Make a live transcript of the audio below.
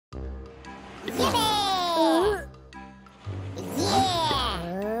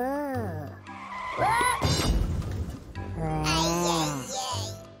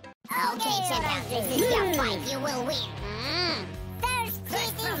like you will win.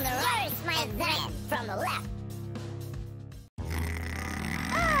 First from the right, my then from the left.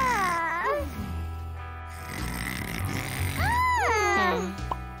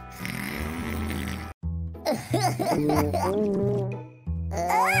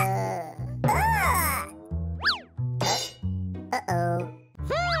 Uh-oh.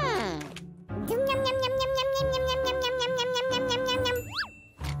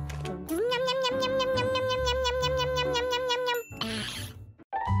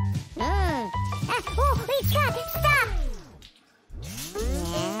 Stop!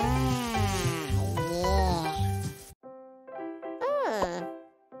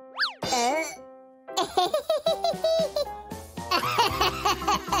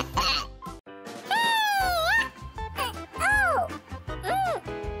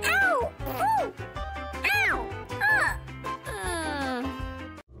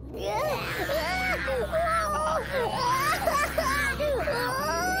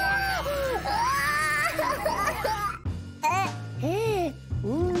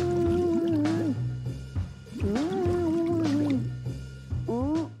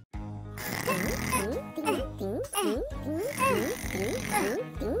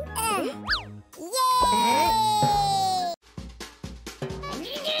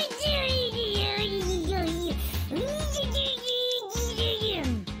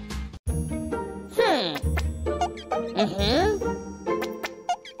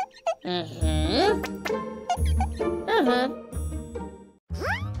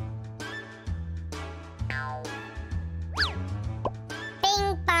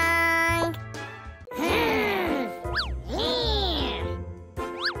 Ping pong.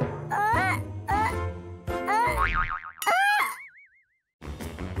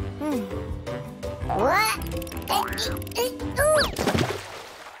 What?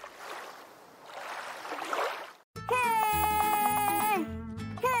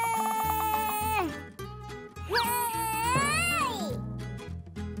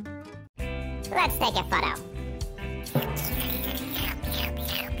 Let's take a photo.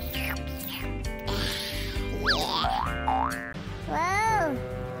 Yeah. Whoa!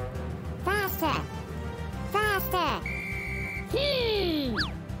 Faster! Faster!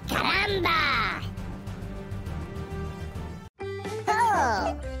 Caramba!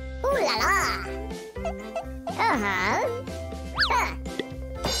 Oh! Ooh la la!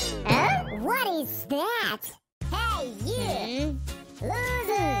 What is that? Hey, you!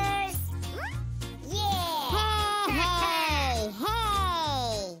 Losers! Hey!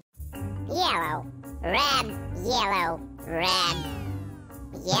 Yellow, red, yellow, red,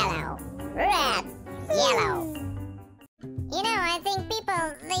 yellow, red, yellow. You know, I think people,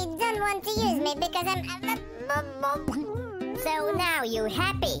 they don't want to use me because I'm... So now you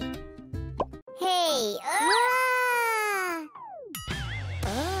happy? Hey!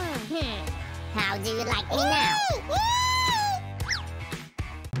 How do you like me now?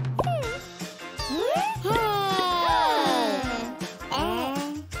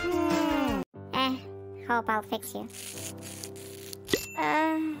 Hope I'll fix you.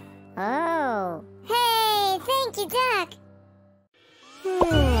 Oh. Hey, thank you, Doc.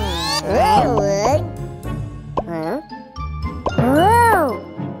 Whoa.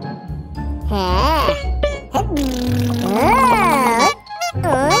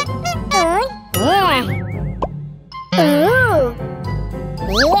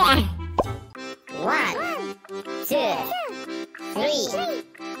 One, two, three,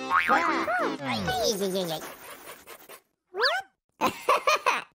 four.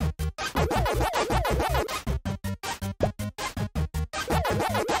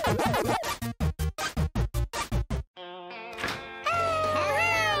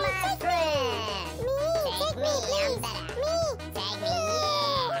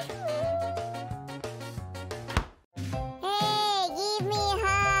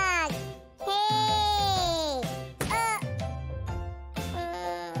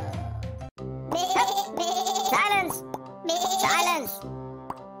 Silence! Silence!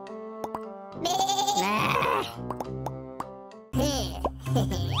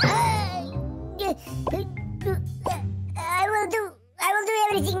 I will do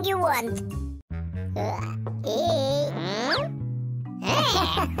everything you want.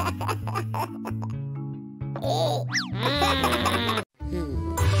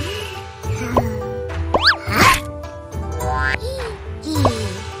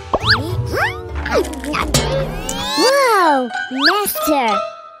 Whoa, Master!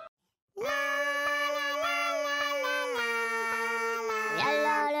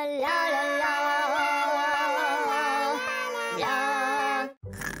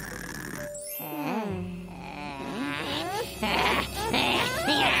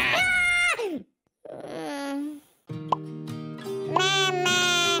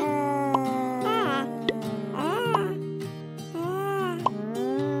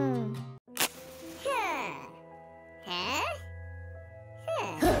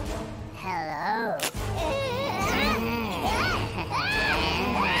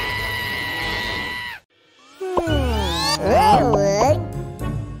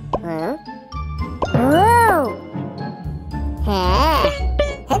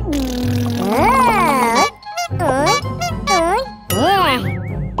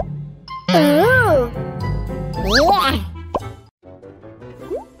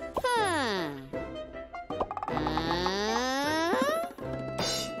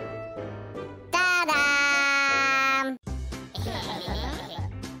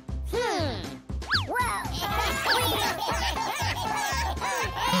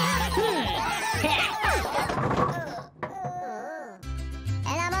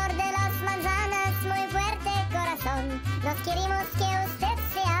 El amor de las manzanas muy fuerte, corazón. Nos queremos que usted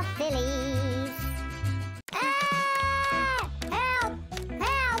sea feliz. Ah! Help!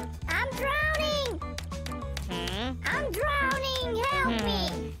 Help! I'm drowning! I'm drowning! Help me!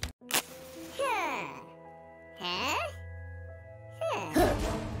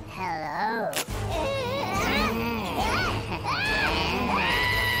 Hello?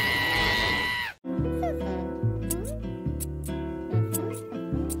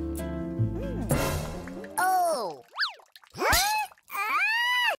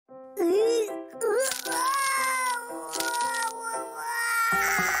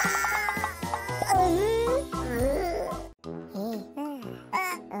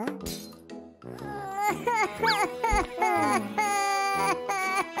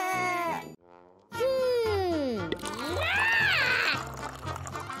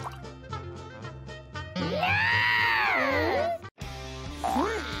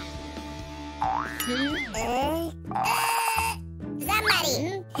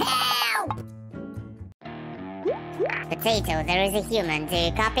 Somebody, help! Potato, there is a human. Do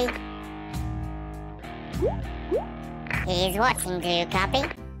you copy? He is watching. Do you copy?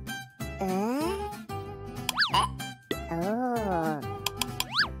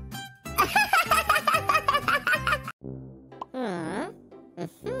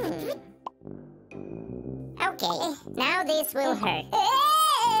 Okay, now this will hurt.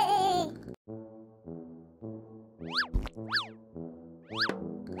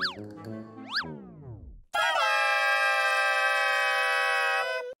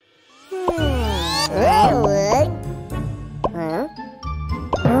 You are a loser.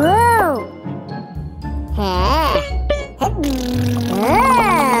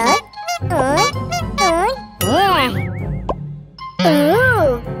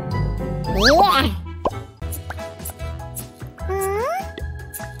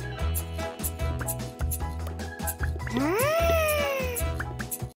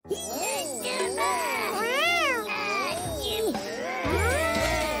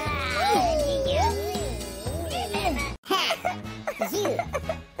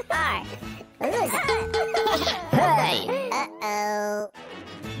 Uh-oh.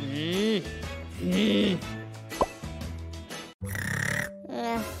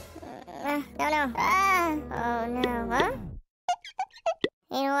 No. Oh, no. Huh?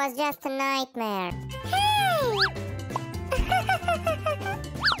 It was just a nightmare. Hey!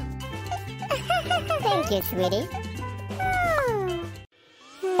 Thank you, sweetie.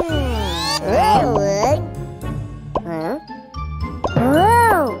 Redwood? Huh?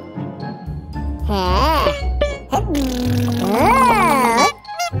 Whoa!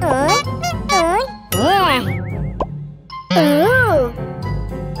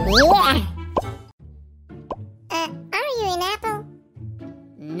 Are you an apple?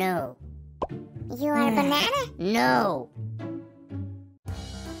 No. You are a banana? No.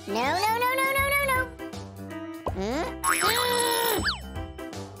 No.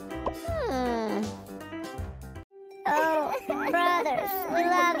 Oh, brothers, we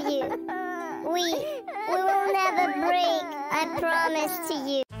love you. We will never break, I promise to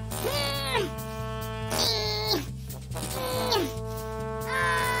you.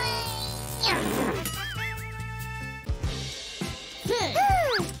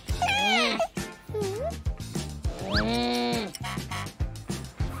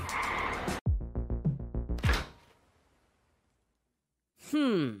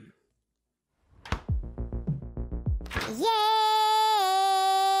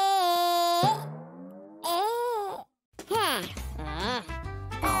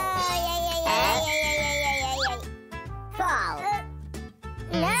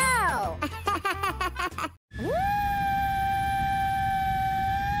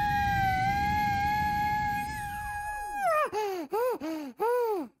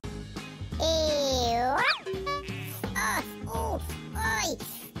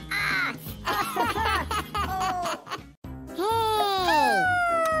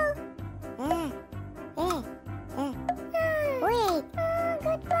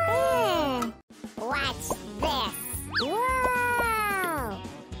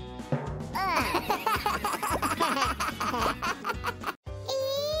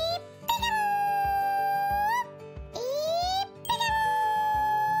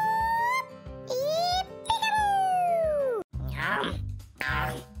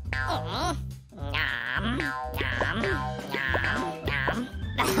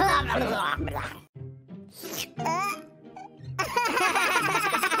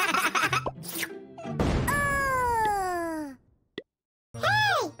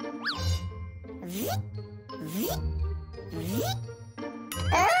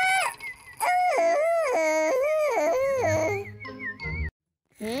 Hey!